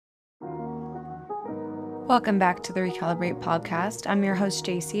Welcome back to the Recalibrate podcast. I'm your host,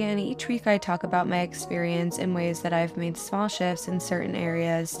 JC, and each week I talk about my experience in ways that I've made small shifts in certain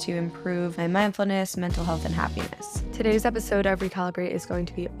areas to improve my mindfulness, mental health, and happiness. Today's episode of Recalibrate is going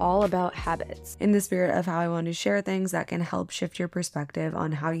to be all about habits, in the spirit of how I want to share things that can help shift your perspective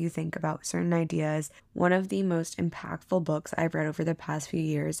on how you think about certain ideas. One of the most impactful books I've read over the past few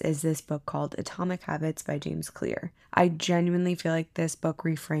years is this book called Atomic Habits by James Clear. I genuinely feel like this book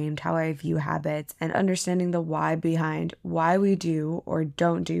reframed how I view habits and understanding the why behind why we do or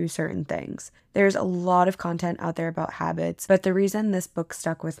don't do certain things. There's a lot of content out there about habits, but the reason this book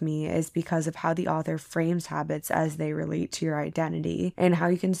stuck with me is because of how the author frames habits as they relate to your identity and how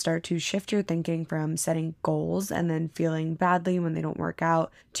you can start to shift your thinking from setting goals and then feeling badly when they don't work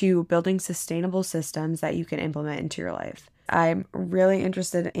out to building sustainable systems that you can implement into your life. I'm really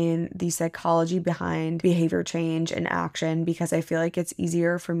interested in the psychology behind behavior change and action because I feel like it's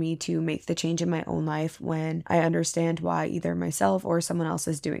easier for me to make the change in my own life when I understand why either myself or someone else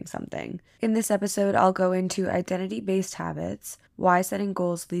is doing something. In this episode, I'll go into identity-based habits, why setting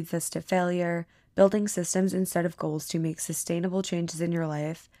goals leads us to failure, building systems instead of goals to make sustainable changes in your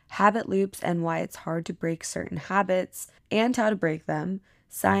life, habit loops and why it's hard to break certain habits and how to break them,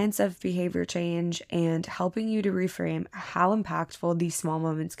 science of behavior change, and helping you to reframe how impactful these small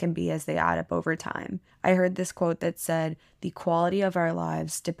moments can be as they add up over time. I heard this quote that said, "The quality of our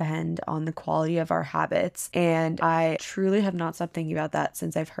lives depend on the quality of our habits." And I truly have not stopped thinking about that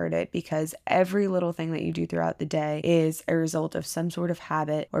since I've heard it, because every little thing that you do throughout the day is a result of some sort of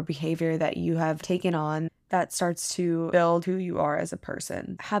habit or behavior that you have taken on that starts to build who you are as a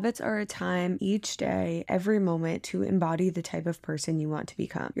person. Habits are a time each day, every moment, to embody the type of person you want to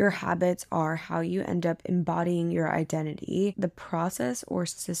become. Your habits are how you end up embodying your identity. The process or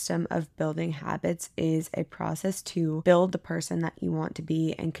system of building habits is a process to build the person that you want to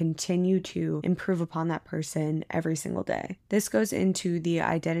be and continue to improve upon that person every single day. This goes into the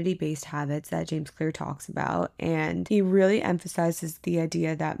identity-based habits that James Clear talks about, and he really emphasizes the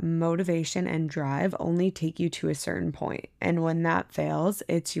idea that motivation and drive only take you to a certain point. And when that fails,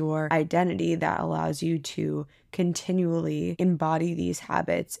 it's your identity that allows you to continually embody these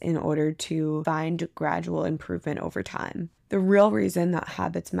habits in order to find gradual improvement over time. The real reason that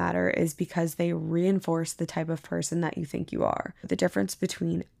habits matter is because they reinforce the type of person that you think you are. The difference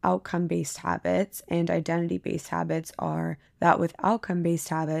between outcome-based habits and identity-based habits are that with outcome-based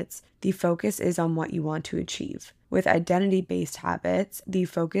habits, the focus is on what you want to achieve. With identity-based habits, the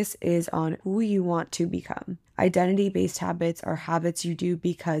focus is on who you want to become. Identity-based habits are habits you do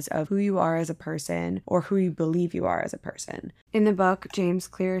because of who you are as a person or who you believe you are as a person. In the book, James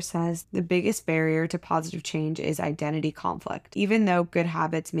Clear says the biggest barrier to positive change is identity conflict. Even though good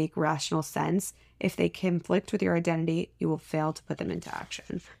habits make rational sense, if they conflict with your identity, you will fail to put them into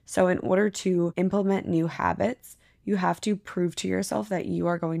action. So in order to implement new habits, you have to prove to yourself that you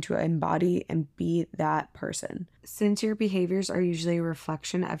are going to embody and be that person. Since your behaviors are usually a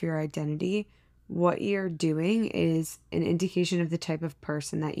reflection of your identity, what you're doing is an indication of the type of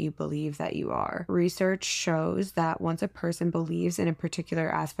person that you believe that you are. Research shows that once a person believes in a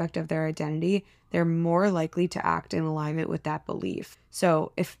particular aspect of their identity, they're more likely to act in alignment with that belief.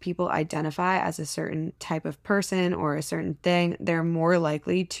 So if people identify as a certain type of person or a certain thing, they're more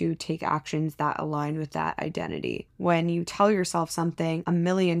likely to take actions that align with that identity. When you tell yourself something a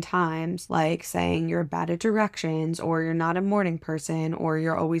million times, like saying you're bad at directions or you're not a morning person or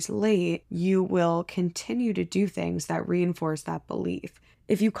you're always late, you will continue to do things that reinforce that belief.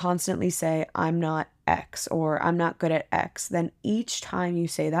 If you constantly say, "I'm not X" or "I'm not good at X," then each time you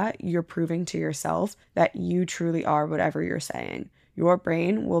say that, you're proving to yourself that you truly are whatever you're saying. Your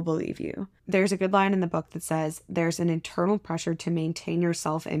brain will believe you. There's a good line in the book that says, "There's an internal pressure to maintain your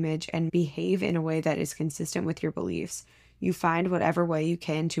self-image and behave in a way that is consistent with your beliefs. You find whatever way you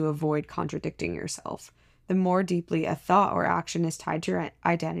can to avoid contradicting yourself. The more deeply a thought or action is tied to your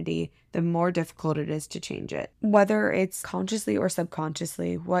identity, the more difficult it is to change it." Whether it's consciously or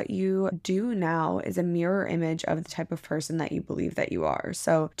subconsciously, what you do now is a mirror image of the type of person that you believe that you are.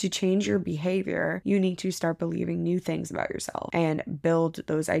 So to change your behavior, you need to start believing new things about yourself and build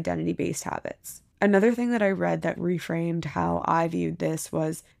those identity-based habits. Another thing that I read that reframed how I viewed this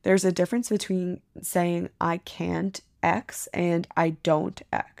was there's a difference between saying "I can't X" and "I don't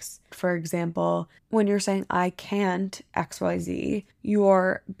X." For example, when you're saying "I can't XYZ,"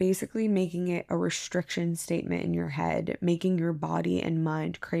 you're basically making it a restriction statement in your head, making your body and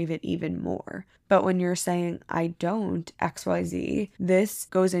mind crave it even more. But when you're saying "I don't XYZ," this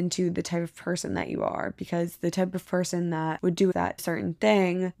goes into the type of person that you are, because the type of person that would do that certain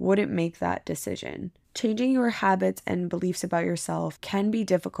thing wouldn't make that decision. Changing your habits and beliefs about yourself can be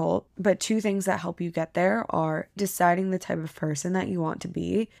difficult, but two things that help you get there are deciding the type of person that you want to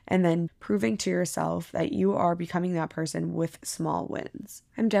be and then proving to yourself that you are becoming that person with small wins.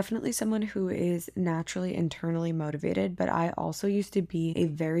 I'm definitely someone who is naturally internally motivated, but I also used to be a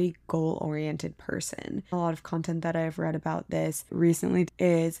very goal-oriented person. A lot of content that I've read about this recently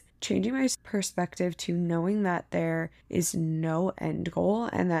is changing my perspective to knowing that there is no end goal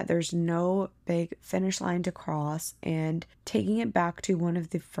and that there's no big finish line to cross, and taking it back to one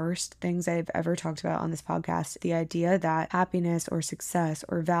of the first things I've ever talked about on this podcast, the idea that happiness or success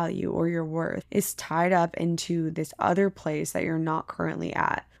or value or your worth is tied up into this other place that you're not currently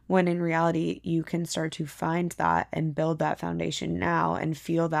at. When in reality, you can start to find that and build that foundation now and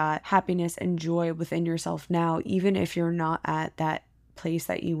feel that happiness and joy within yourself now, even if you're not at that place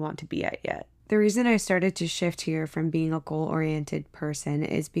that you want to be at yet. The reason I started to shift here from being a goal-oriented person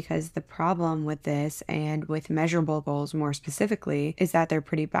is because the problem with this, and with measurable goals more specifically, is that they're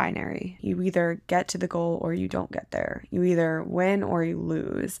pretty binary. You either get to the goal or you don't get there. You either win or you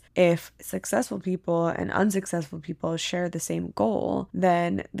lose. If successful people and unsuccessful people share the same goal,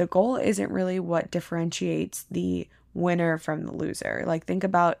 then the goal isn't really what differentiates the winner from the loser. Like, think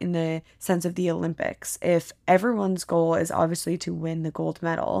about in the sense of the Olympics. If everyone's goal is obviously to win the gold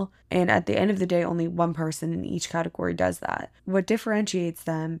medal, and at the end of the day only one person in each category does that, what differentiates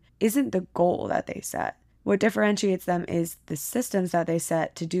them isn't the goal that they set. What differentiates them is the systems that they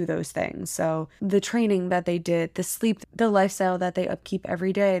set to do those things. So the training that they did, the sleep, the lifestyle that they upkeep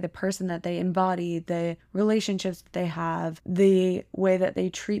every day, the person that they embody, the relationships that they have, the way that they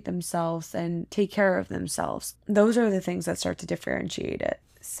treat themselves and take care of themselves. Those are the things that start to differentiate it.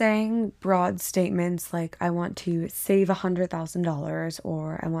 Saying broad statements like, I want to save $100,000,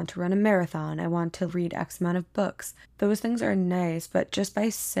 or I want to run a marathon, I want to read X amount of books, those things are nice, but just by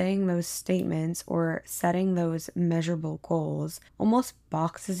saying those statements or setting those measurable goals almost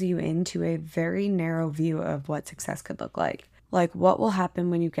boxes you into a very narrow view of what success could look like. Like, what will happen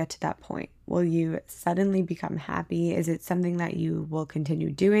when you get to that point? Will you suddenly become happy? Is it something that you will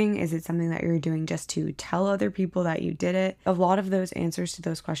continue doing? Is it something that you're doing just to tell other people that you did it? A lot of those answers to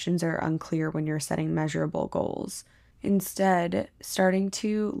those questions are unclear when you're setting measurable goals. Instead, starting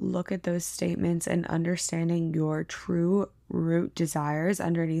to look at those statements and understanding your true root desires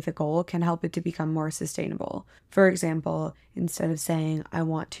underneath a goal can help it to become more sustainable. For example, instead of saying, I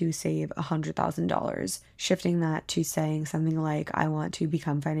want to save $100,000, shifting that to saying something like, I want to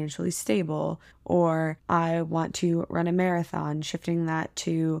become financially stable, or I want to run a marathon, shifting that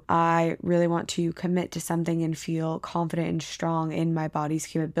to, I really want to commit to something and feel confident and strong in my body's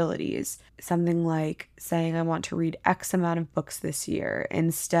capabilities. Something like saying, I want to read X amount of books this year.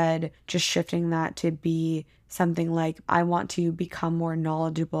 Instead, just shifting that to be something like, I want to become more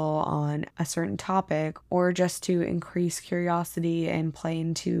knowledgeable on a certain topic, or just to increase curiosity and play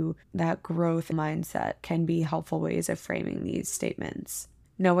into that growth mindset can be helpful ways of framing these statements.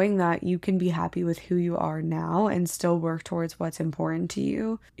 Knowing that you can be happy with who you are now and still work towards what's important to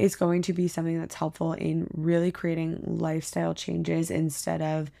you is going to be something that's helpful in really creating lifestyle changes instead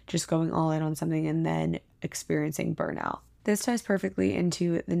of just going all in on something and then experiencing burnout. This ties perfectly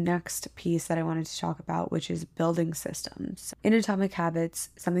into the next piece that I wanted to talk about, which is building systems. In Atomic Habits,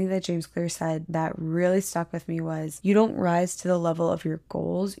 something that James Clear said that really stuck with me was, you don't rise to the level of your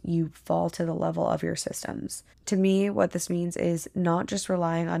goals, you fall to the level of your systems. To me, what this means is not just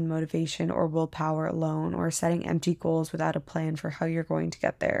relying on motivation or willpower alone, or setting empty goals without a plan for how you're going to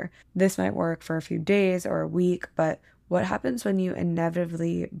get there. This might work for a few days or a week, but what happens when you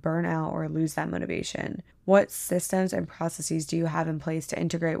inevitably burn out or lose that motivation? What systems and processes do you have in place to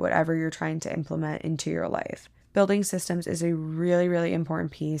integrate whatever you're trying to implement into your life? Building systems is a really, really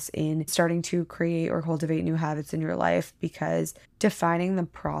important piece in starting to create or cultivate new habits in your life, because defining the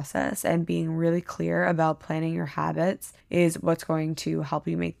process and being really clear about planning your habits is what's going to help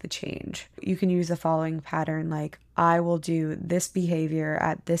you make the change. You can use the following pattern, like, I will do this behavior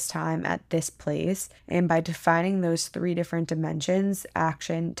at this time at this place. And by defining those 3 different dimensions,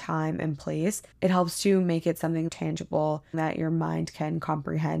 action, time, and place, it helps to make it something tangible that your mind can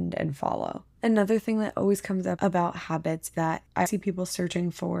comprehend and follow. Another thing that always comes up about habits, that I see people searching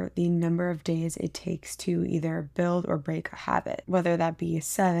for the number of days it takes to either build or break a habit, whether that be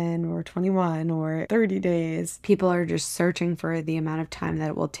 7 or 21 or 30 days. People are just searching for the amount of time that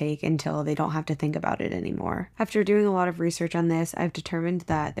it will take until they don't have to think about it anymore. After doing a lot of research on this, I've determined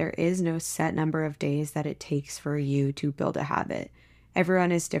that there is no set number of days that it takes for you to build a habit.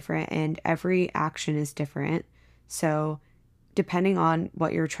 Everyone is different and every action is different. So depending on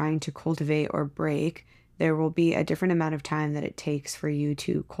what you're trying to cultivate or break, there will be a different amount of time that it takes for you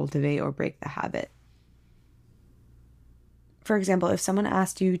to cultivate or break the habit. For example, if someone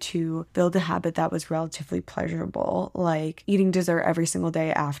asked you to build a habit that was relatively pleasurable, like eating dessert every single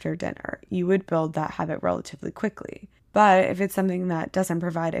day after dinner, you would build that habit relatively quickly. But if it's something that doesn't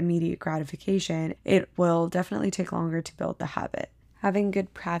provide immediate gratification, it will definitely take longer to build the habit. Having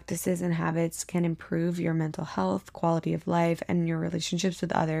good practices and habits can improve your mental health, quality of life, and your relationships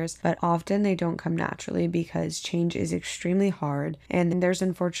with others, but often they don't come naturally because change is extremely hard and there's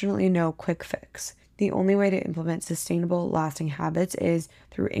unfortunately no quick fix. The only way to implement sustainable, lasting habits is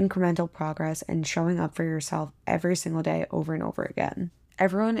through incremental progress and showing up for yourself every single day over and over again.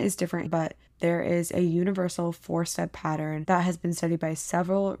 Everyone is different, but there is a universal 4-step pattern that has been studied by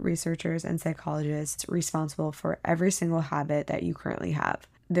several researchers and psychologists responsible for every single habit that you currently have.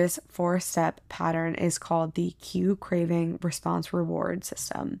 This 4-step pattern is called the cue, craving, response, reward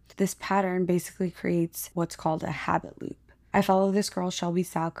system. This pattern basically creates what's called a habit loop. I follow this girl, Shelby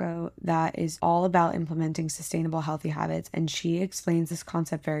Salko, that is all about implementing sustainable, healthy habits, and she explains this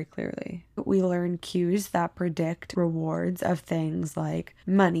concept very clearly. We learn cues that predict rewards of things like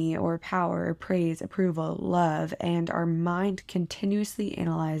money or power, praise, approval, love, and our mind continuously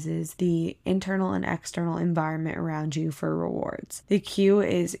analyzes the internal and external environment around you for rewards. The cue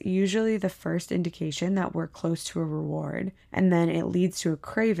is usually the first indication that we're close to a reward, and then it leads to a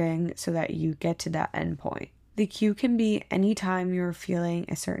craving so that you get to that end point. The cue can be anytime you're feeling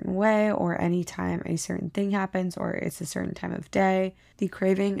a certain way or anytime a certain thing happens or it's a certain time of day. The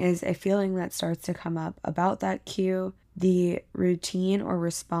craving is a feeling that starts to come up about that cue. The routine or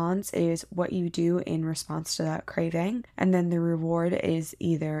response is what you do in response to that craving. And then the reward is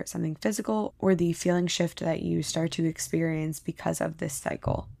either something physical or the feeling shift that you start to experience because of this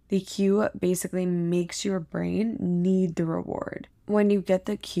cycle. The cue basically makes your brain need the reward. When you get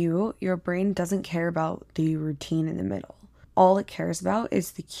the cue, your brain doesn't care about the routine in the middle. All it cares about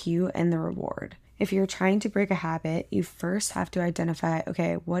is the cue and the reward. If you're trying to break a habit, you first have to identify,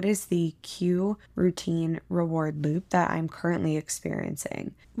 okay, what is the cue, routine, reward loop that I'm currently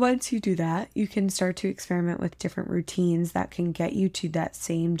experiencing? Once you do that, you can start to experiment with different routines that can get you to that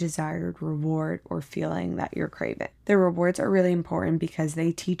same desired reward or feeling that you're craving. The rewards are really important because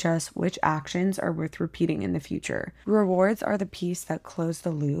they teach us which actions are worth repeating in the future. Rewards are the piece that close the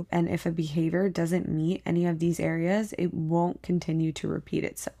loop, and if a behavior doesn't meet any of these areas, it won't continue to repeat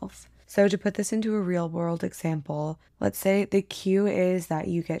itself. So to put this into a real world example, let's say the cue is that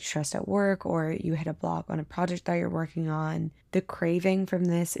you get stressed at work or you hit a block on a project that you're working on. The craving from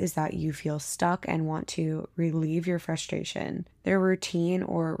this is that you feel stuck and want to relieve your frustration. The routine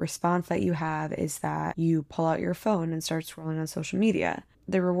or response that you have is that you pull out your phone and start scrolling on social media.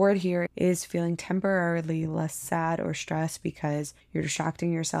 The reward here is feeling temporarily less sad or stressed because you're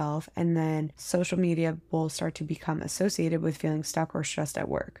distracting yourself, and then social media will start to become associated with feeling stuck or stressed at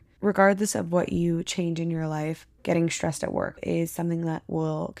work. Regardless of what you change in your life, getting stressed at work is something that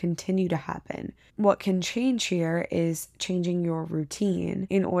will continue to happen. What can change here is changing your routine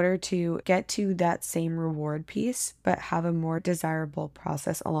in order to get to that same reward piece, but have a more desirable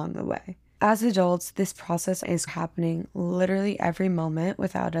process along the way. As adults, this process is happening literally every moment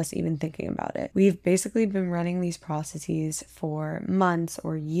without us even thinking about it. We've basically been running these processes for months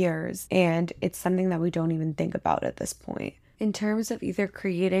or years, and it's something that we don't even think about at this point. In terms of either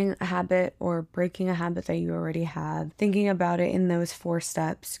creating a habit or breaking a habit that you already have, thinking about it in those 4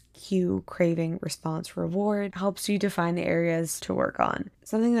 steps, cue, craving, response, reward, helps you define the areas to work on.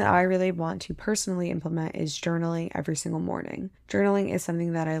 Something that I really want to personally implement is journaling every single morning. Journaling is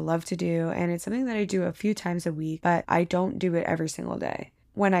something that I love to do, and it's something that I do a few times a week, but I don't do it every single day.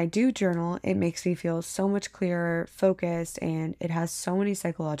 When I do journal, it makes me feel so much clearer, focused, and it has so many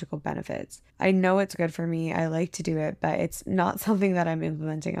psychological benefits. I know it's good for me, I like to do it, but it's not something that I'm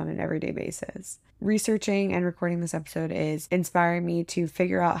implementing on an everyday basis. Researching and recording this episode is inspiring me to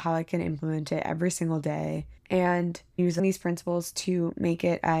figure out how I can implement it every single day and using these principles to make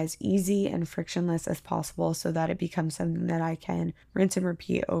it as easy and frictionless as possible so that it becomes something that I can rinse and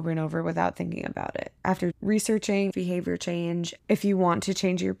repeat over and over without thinking about it. After researching behavior change, if you want to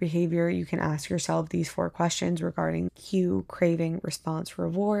change your behavior, you can ask yourself these 4 questions regarding cue, craving, response,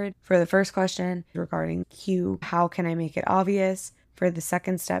 reward. For the first question, regarding cue, how can I make it obvious? For the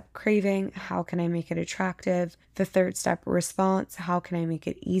second step, craving, how can I make it attractive? The third step, response, how can I make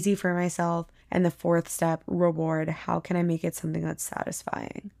it easy for myself? And the fourth step, reward, how can I make it something that's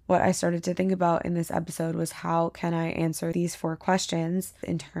satisfying? What I started to think about in this episode was how can I answer these 4 questions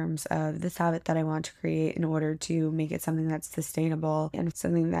in terms of this habit that I want to create in order to make it something that's sustainable and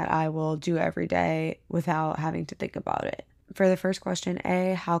something that I will do every day without having to think about it. For the first question,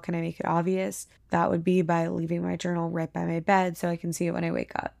 A, how can I make it obvious? That would be by leaving my journal right by my bed so I can see it when I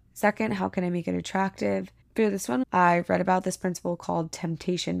wake up. Second, how can I make it attractive? For this one, I read about this principle called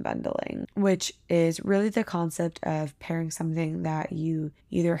temptation bundling, which is really the concept of pairing something that you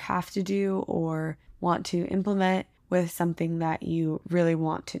either have to do or want to implement with something that you really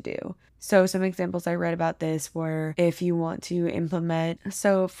want to do. So some examples I read about this were if you want to implement,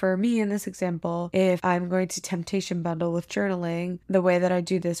 so for me in this example, if I'm going to temptation bundle with journaling, the way that I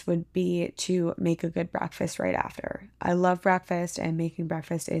do this would be to make a good breakfast right after. I love breakfast, and making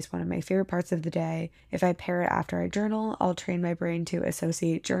breakfast is one of my favorite parts of the day. If I pair it after I journal, I'll train my brain to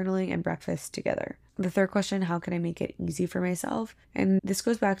associate journaling and breakfast together. The third question, how can I make it easy for myself? And this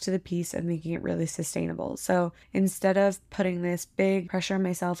goes back to the piece of making it really sustainable. So instead of putting this big pressure on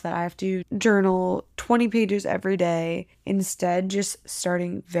myself that I have to journal 20 pages every day, instead just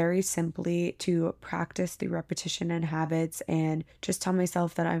starting very simply to practice the repetition and habits and just tell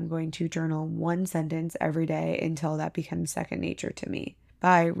myself that I'm going to journal one sentence every day until that becomes second nature to me.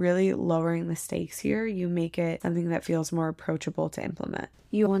 By really lowering the stakes here, you make it something that feels more approachable to implement.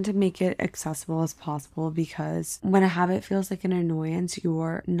 You want to make it accessible as possible because when a habit feels like an annoyance,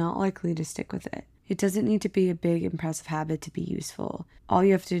 you're not likely to stick with it. It doesn't need to be a big, impressive habit to be useful. All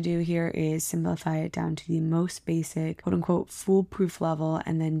you have to do here is simplify it down to the most basic, quote unquote, foolproof level,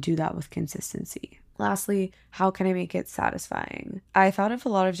 and then do that with consistency. Lastly, how can I make it satisfying? I thought of a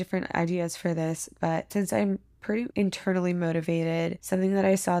lot of different ideas for this, but since I'm pretty internally motivated, something that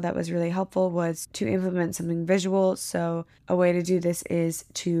I saw that was really helpful was to implement something visual. So a way to do this is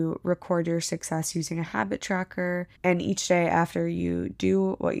to record your success using a habit tracker. And each day after you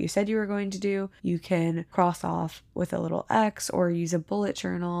do what you said you were going to do, you can cross off with a little X or use a bullet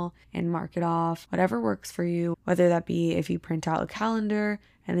journal and mark it off, whatever works for you, whether that be if you print out a calendar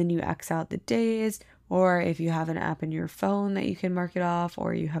and then you X out the days, or if you have an app in your phone that you can mark it off,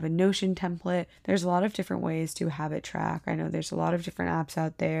 or you have a Notion template. There's a lot of different ways to habit track. I know there's a lot of different apps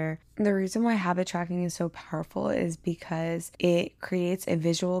out there. The reason why habit tracking is so powerful is because it creates a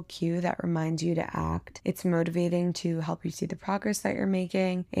visual cue that reminds you to act. It's motivating to help you see the progress that you're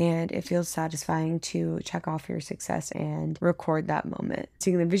making, and it feels satisfying to check off your success and record that moment.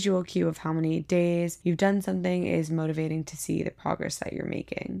 Seeing the visual cue of how many days you've done something is motivating to see the progress that you're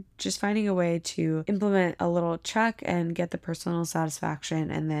making. Just finding a way to implement a little check and get the personal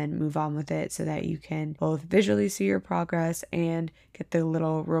satisfaction and then move on with it so that you can both visually see your progress and get the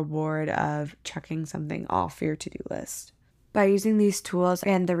little reward of checking something off your to-do list. By using these tools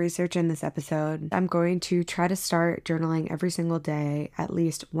and the research in this episode, I'm going to try to start journaling every single day, at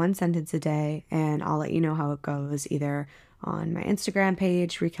least one sentence a day, and I'll let you know how it goes either on my Instagram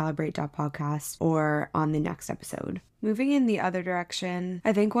page, recalibrate.podcast, or on the next episode. Moving in the other direction,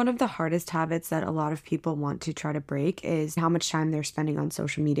 I think one of the hardest habits that a lot of people want to try to break is how much time they're spending on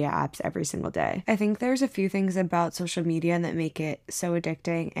social media apps every single day. I think there's a few things about social media that make it so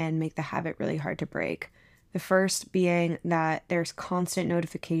addicting and make the habit really hard to break. The first being that there's constant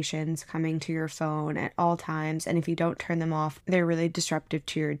notifications coming to your phone at all times, and if you don't turn them off, they're really disruptive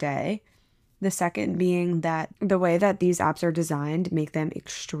to your day. The second being that the way that these apps are designed make them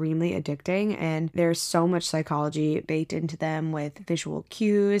extremely addicting, and there's so much psychology baked into them with visual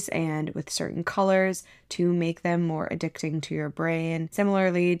cues and with certain colors to make them more addicting to your brain.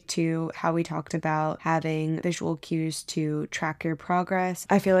 Similarly to how we talked about having visual cues to track your progress,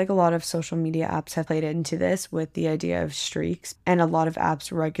 I feel like a lot of social media apps have played into this with the idea of streaks, and a lot of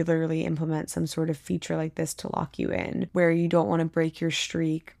apps regularly implement some sort of feature like this to lock you in, where you don't want to break your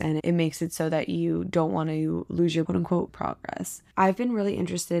streak, and it makes it so that you don't want to lose your quote-unquote progress. I've been really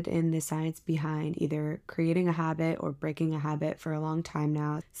interested in the science behind either creating a habit or breaking a habit for a long time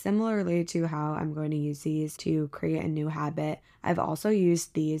now. Similarly to how I'm going to use these to create a new habit, I've also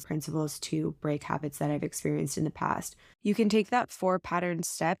used these principles to break habits that I've experienced in the past. You can take that 4-pattern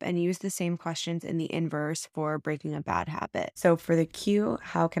step and use the same questions in the inverse for breaking a bad habit. So for the cue,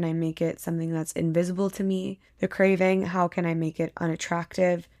 how can I make it something that's invisible to me? The craving, how can I make it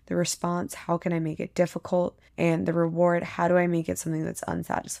unattractive? The response, how can I make it difficult? And the reward, how do I make it something that's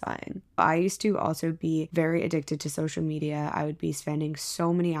unsatisfying? I used to also be very addicted to social media. I would be spending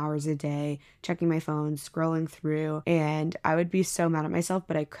so many hours a day checking my phone, scrolling through, and I would be so mad at myself,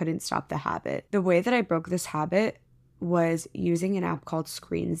 but I couldn't stop the habit. The way that I broke this habit was using an app called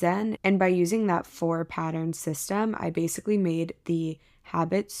ScreenZen, and by using that 4-pattern system, I basically made the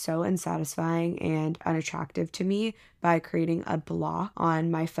habit so unsatisfying and unattractive to me by creating a block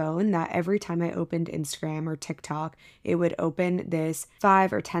on my phone that every time I opened Instagram or TikTok, it would open this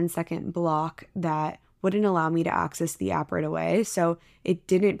 5 or 10-second block that wouldn't allow me to access the app right away. So it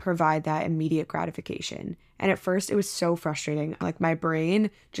didn't provide that immediate gratification. And at first it was so frustrating. Like my brain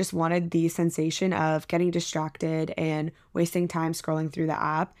just wanted the sensation of getting distracted and wasting time scrolling through the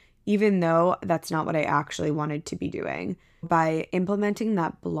app even though that's not what I actually wanted to be doing. By implementing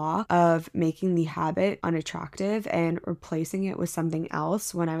that block of making the habit unattractive and replacing it with something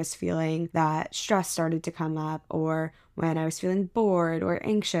else when I was feeling that stress started to come up, or when I was feeling bored or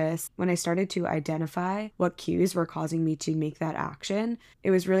anxious, when I started to identify what cues were causing me to make that action,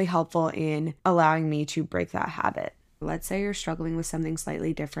 it was really helpful in allowing me to break that habit. Let's say you're struggling with something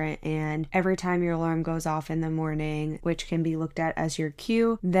slightly different, and every time your alarm goes off in the morning, which can be looked at as your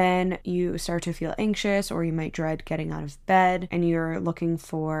cue, then you start to feel anxious, or you might dread getting out of bed, and you're looking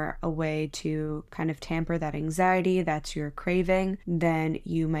for a way to kind of tamper that anxiety that's your craving. Then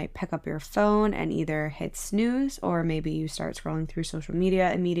you might pick up your phone and either hit snooze, or maybe you start scrolling through social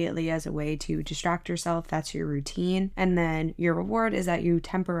media immediately as a way to distract yourself. That's your routine. And then your reward is that you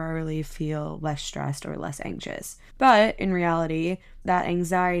temporarily feel less stressed or less anxious. But in reality, that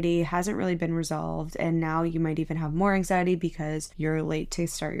anxiety hasn't really been resolved, and now you might even have more anxiety because you're late to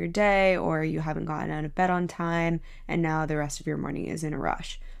start your day, or you haven't gotten out of bed on time, and now the rest of your morning is in a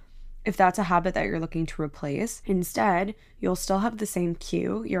rush. If that's a habit that you're looking to replace, instead, you'll still have the same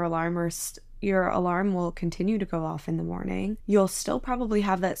cue. Your alarm will continue to go off in the morning. You'll still probably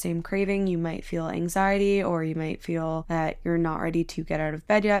have that same craving. You might feel anxiety, or you might feel that you're not ready to get out of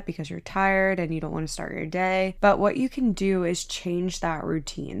bed yet because you're tired and you don't want to start your day. But what you can do is change that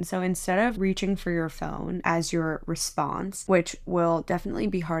routine. So instead of reaching for your phone as your response, which will definitely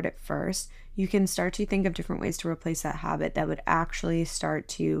be hard at first, you can start to think of different ways to replace that habit that would actually start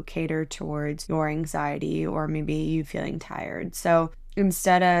to cater towards your anxiety or maybe you feeling tired. So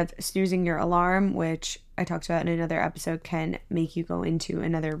instead of snoozing your alarm, which I talked about in another episode, can make you go into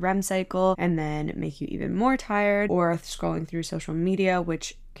another REM cycle and then make you even more tired, or scrolling through social media,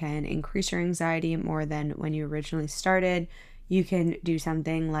 which can increase your anxiety more than when you originally started, you can do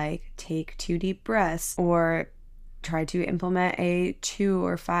something like take 2 deep breaths, or try to implement a 2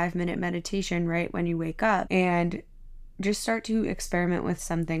 or 5 minute meditation right when you wake up, and just start to experiment with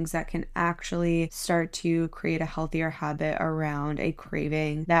some things that can actually start to create a healthier habit around a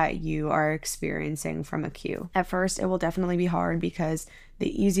craving that you are experiencing from a cue. At first, it will definitely be hard because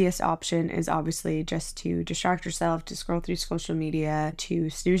the easiest option is obviously just to distract yourself, to scroll through social media, to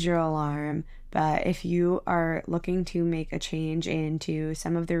snooze your alarm. But if you are looking to make a change into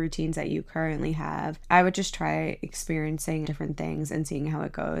some of the routines that you currently have, I would just try experiencing different things and seeing how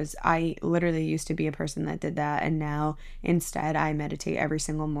it goes. I literally used to be a person that did that, and now instead I meditate every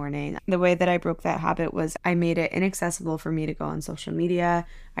single morning. The way that I broke that habit was I made it inaccessible for me to go on social media.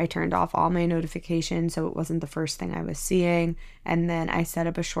 I turned off all my notifications so it wasn't the first thing I was seeing, and then I set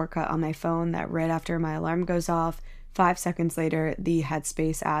up a shortcut on my phone that right after my alarm goes off, 5 seconds later, the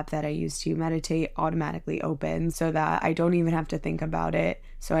Headspace app that I use to meditate automatically opens so that I don't even have to think about it.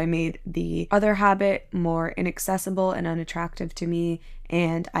 So I made the other habit more inaccessible and unattractive to me,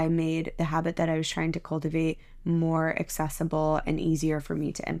 and I made the habit that I was trying to cultivate more accessible and easier for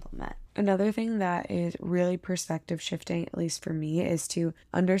me to implement. Another thing that is really perspective shifting, at least for me, is to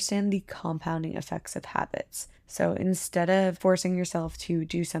understand the compounding effects of habits. So instead of forcing yourself to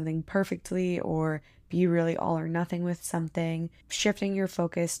do something perfectly or be really all or nothing with something, shifting your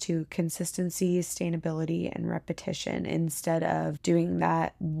focus to consistency, sustainability, and repetition instead of doing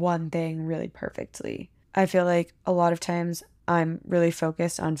that one thing really perfectly. I feel like a lot of times I'm really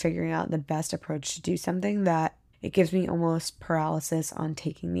focused on figuring out the best approach to do something that it gives me almost paralysis on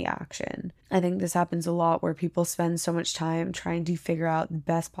taking the action. I think this happens a lot where people spend so much time trying to figure out the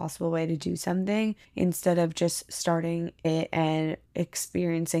best possible way to do something instead of just starting it and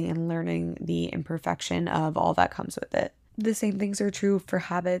experiencing and learning the imperfection of all that comes with it. The same things are true for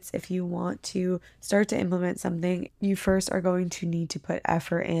habits. If you want to start to implement something, you first are going to need to put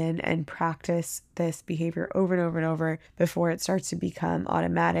effort in and practice this behavior over and over and over before it starts to become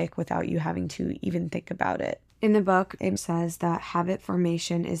automatic without you having to even think about it. In the book, it says that habit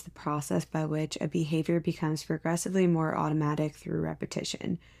formation is the process by which a behavior becomes progressively more automatic through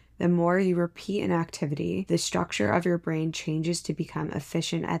repetition. The more you repeat an activity, the structure of your brain changes to become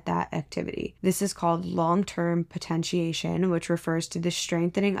efficient at that activity. This is called long-term potentiation, which refers to the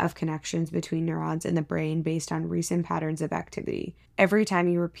strengthening of connections between neurons in the brain based on recent patterns of activity. Every time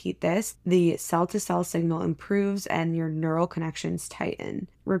you repeat this, the cell-to-cell signal improves and your neural connections tighten.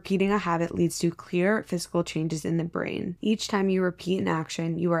 Repeating a habit leads to clear physical changes in the brain. Each time you repeat an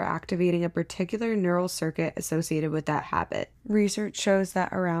action, you are activating a particular neural circuit associated with that habit. Research shows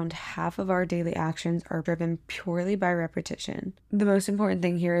that around half of our daily actions are driven purely by repetition. The most important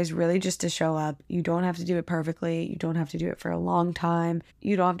thing here is really just to show up. You don't have to do it perfectly. You don't have to do it for a long time.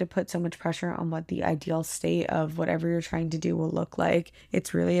 You don't have to put so much pressure on what the ideal state of whatever you're trying to do will look like.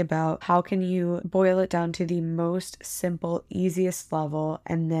 It's really about how can you boil it down to the most simple, easiest level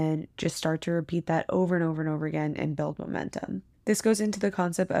and then just start to repeat that over and over and over again and build momentum. This goes into the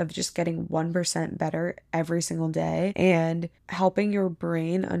concept of just getting 1% better every single day and helping your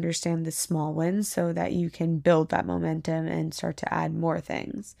brain understand the small wins so that you can build that momentum and start to add more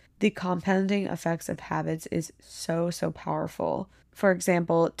things. The compounding effects of habits is so powerful. For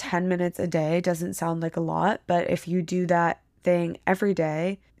example, 10 minutes a day doesn't sound like a lot, but if you do that thing every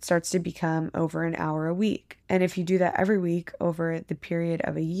day, it starts to become over an hour a week. And if you do that every week over the period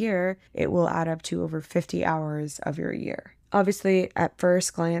of a year, it will add up to over 50 hours of your year. Obviously, at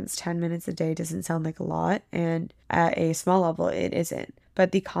first glance, 10 minutes a day doesn't sound like a lot, and at a small level, it isn't.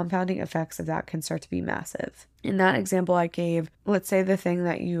 But the compounding effects of that can start to be massive. In that example I gave, let's say the thing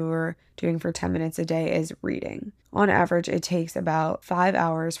that you're doing for 10 minutes a day is reading. On average, it takes about 5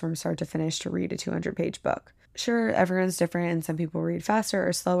 hours from start to finish to read a 200-page book. Sure, everyone's different and some people read faster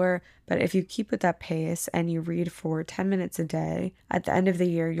or slower, but if you keep with that pace and you read for 10 minutes a day, at the end of the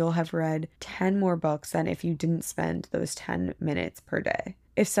year, you'll have read 10 more books than if you didn't spend those 10 minutes per day.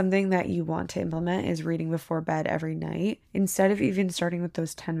 If something that you want to implement is reading before bed every night, instead of even starting with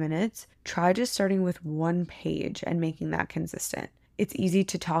those 10 minutes, try just starting with 1 page and making that consistent. It's easy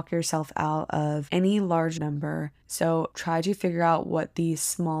to talk yourself out of any large number, so try to figure out what the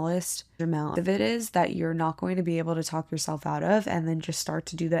smallest amount of it is that you're not going to be able to talk yourself out of, and then just start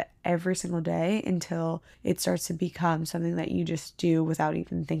to do that every single day until it starts to become something that you just do without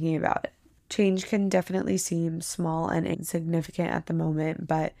even thinking about it. Change can definitely seem small and insignificant at the moment,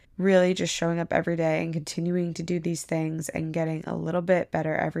 but really just showing up every day and continuing to do these things and getting a little bit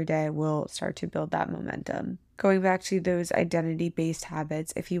better every day will start to build that momentum. Going back to those identity-based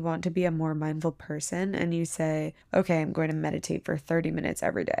habits, if you want to be a more mindful person and you say, okay, I'm going to meditate for 30 minutes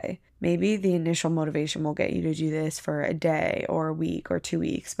every day, maybe the initial motivation will get you to do this for a day or a week or 2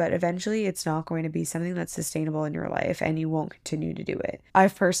 weeks, but eventually it's not going to be something that's sustainable in your life and you won't continue to do it.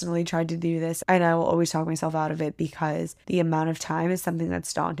 I've personally tried to do this and I will always talk myself out of it because the amount of time is something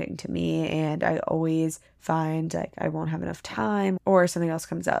that's daunting to me, and I always find like I won't have enough time or something else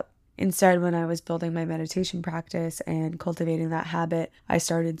comes up. Instead, when I was building my meditation practice and cultivating that habit, I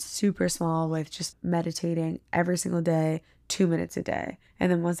started super small with just meditating every single day, 2 minutes a day.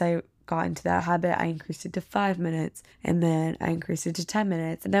 And then once I got into that habit, I increased it to 5 minutes, and then I increased it to 10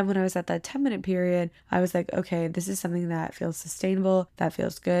 minutes. And then when I was at that 10-minute period, I was like, okay, this is something that feels sustainable, that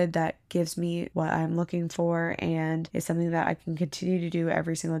feels good, that gives me what I'm looking for, and is something that I can continue to do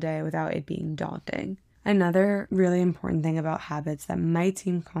every single day without it being daunting. Another really important thing about habits that might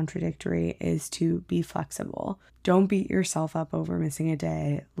seem contradictory is to be flexible. Don't beat yourself up over missing a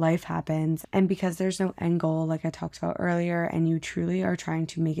day. Life happens, and because there's no end goal, like I talked about earlier, and you truly are trying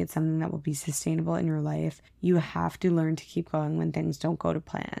to make it something that will be sustainable in your life, you have to learn to keep going when things don't go to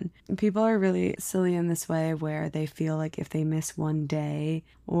plan. And people are really silly in this way where they feel like if they miss one day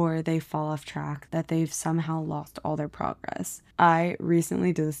or they fall off track, that they've somehow lost all their progress. I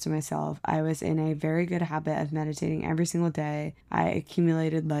recently did this to myself. I was in a very good habit of meditating every single day. I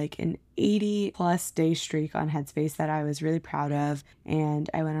accumulated like an 80 plus day streak on Headspace that I was really proud of, and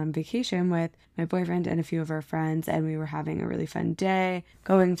I went on vacation with my boyfriend and a few of our friends, and we were having a really fun day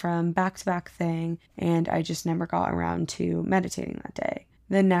going from back to back thing, and I just never got around to meditating that day.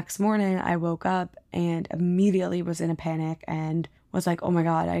 The next morning I woke up and immediately was in a panic and was like, oh my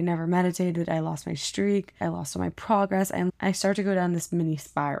God, I never meditated. I lost my streak. I lost all my progress. And I started to go down this mini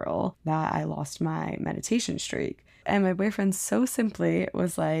spiral that I lost my meditation streak. And my boyfriend so simply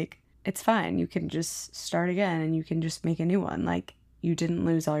was like, it's fine. You can just start again and you can just make a new one. Like, you didn't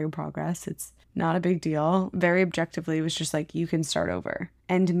lose all your progress. It's not a big deal. Very objectively, it was just like, you can start over.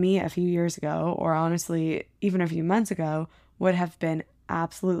 And me a few years ago, or honestly, even a few months ago, would have been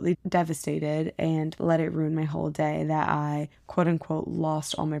absolutely devastated and let it ruin my whole day that I quote unquote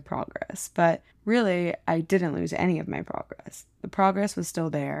lost all my progress. But really, I didn't lose any of my progress. The progress was still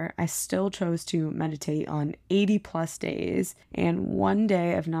there. I still chose to meditate on 80 plus days, and one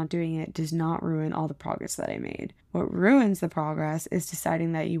day of not doing it does not ruin all the progress that I made. What ruins the progress is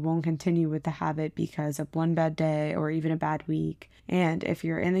deciding that you won't continue with the habit because of one bad day or even a bad week. And if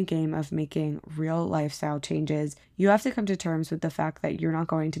you're in the game of making real lifestyle changes, you have to come to terms with the fact that you're not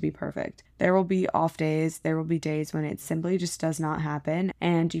going to be perfect. There will be off days, there will be days when it simply just does not happen,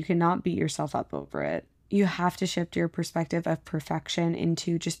 and you cannot beat yourself up over it. You have to shift your perspective of perfection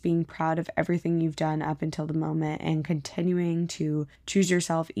into just being proud of everything you've done up until the moment and continuing to choose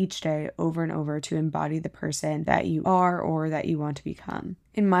yourself each day over and over to embody the person that you are or that you want to become.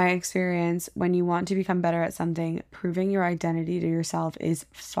 In my experience, when you want to become better at something, proving your identity to yourself is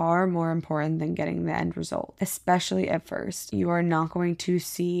far more important than getting the end result, especially at first. You are not going to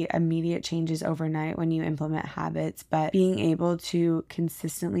see immediate changes overnight when you implement habits, but being able to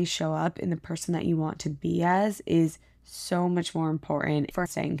consistently show up in the person that you want to be as is so much more important for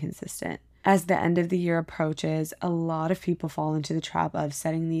staying consistent. As the end of the year approaches, a lot of people fall into the trap of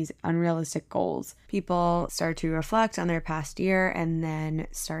setting these unrealistic goals. People start to reflect on their past year and then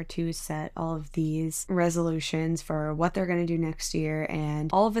start to set all of these resolutions for what they're going to do next year.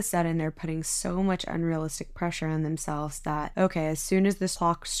 And all of a sudden, they're putting so much unrealistic pressure on themselves that, okay, as soon as this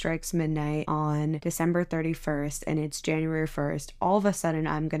clock strikes midnight on December 31st and it's January 1st, all of a sudden,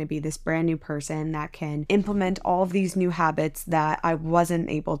 I'm going to be this brand new person that can implement all of these new habits that I wasn't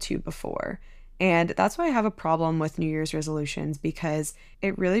able to before. And that's why I have a problem with New Year's resolutions, because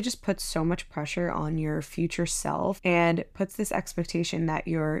it really just puts so much pressure on your future self and puts this expectation that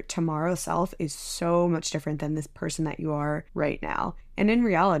your tomorrow self is so much different than this person that you are right now. And in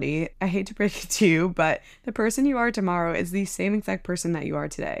reality, I hate to break it to you, but the person you are tomorrow is the same exact person that you are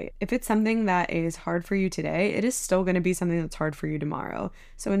today. If it's something that is hard for you today, it is still going to be something that's hard for you tomorrow.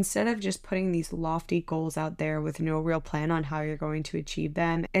 So instead of just putting these lofty goals out there with no real plan on how you're going to achieve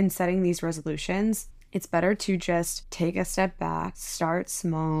them and setting these resolutions, it's better to just take a step back, start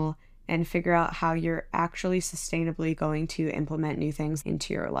small, and figure out how you're actually sustainably going to implement new things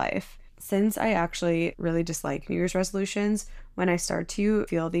into your life. Since I actually really dislike New Year's resolutions, when I start to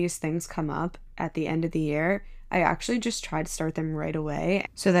feel these things come up at the end of the year, I actually just try to start them right away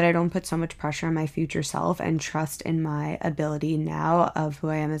so that I don't put so much pressure on my future self and trust in my ability now of who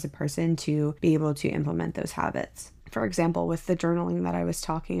I am as a person to be able to implement those habits. For example, with the journaling that I was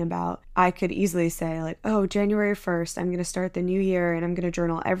talking about, I could easily say like, oh, January 1st, I'm going to start the new year and I'm going to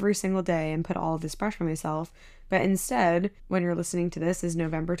journal every single day and put all of this pressure on myself. But instead, when you're listening to this is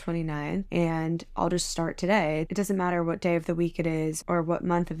November 29th and I'll just start today. It doesn't matter what day of the week it is or what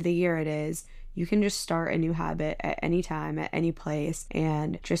month of the year it is. You can just start a new habit at any time, at any place,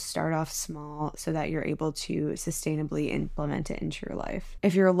 and just start off small so that you're able to sustainably implement it into your life.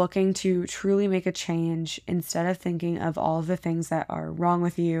 If you're looking to truly make a change, instead of thinking of all of the things that are wrong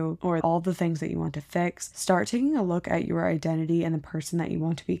with you or all the things that you want to fix, start taking a look at your identity and the person that you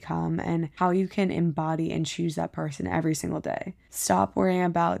want to become and how you can embody and choose that person every single day. Stop worrying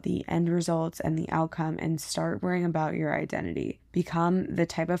about the end results and the outcome and start worrying about your identity. Become the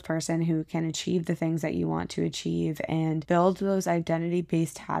type of person who can achieve the things that you want to achieve and build those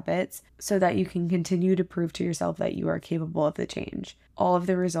identity-based habits so that you can continue to prove to yourself that you are capable of the change. All of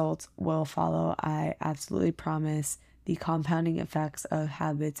the results will follow. I absolutely promise. The compounding effects of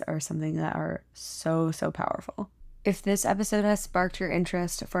habits are something that are so powerful. If this episode has sparked your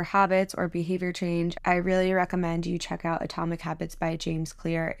interest for habits or behavior change, I really recommend you check out Atomic Habits by James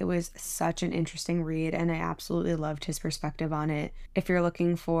Clear. It was such an interesting read and I absolutely loved his perspective on it. If you're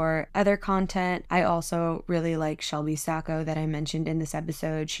looking for other content, I also really like Shelby Sacco that I mentioned in this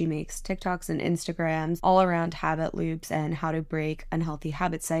episode. She makes TikToks and Instagrams all around habit loops and how to break unhealthy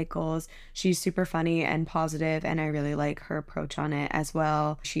habit cycles. She's super funny and positive and I really like her approach on it as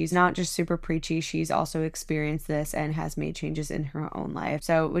well. She's not just super preachy, she's also experienced this and has made changes in her own life.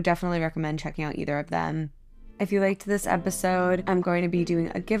 So would definitely recommend checking out either of them. If you liked this episode, I'm going to be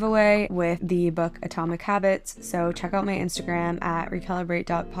doing a giveaway with the book Atomic Habits. So check out my Instagram at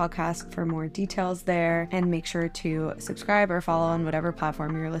recalibrate.podcast for more details there and make sure to subscribe or follow on whatever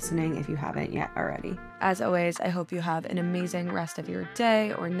platform you're listening if you haven't yet already. As always, I hope you have an amazing rest of your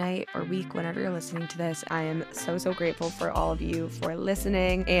day or night or week whenever you're listening to this. I am so grateful for all of you for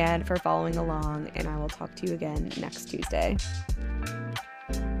listening and for following along, and I will talk to you again next Tuesday.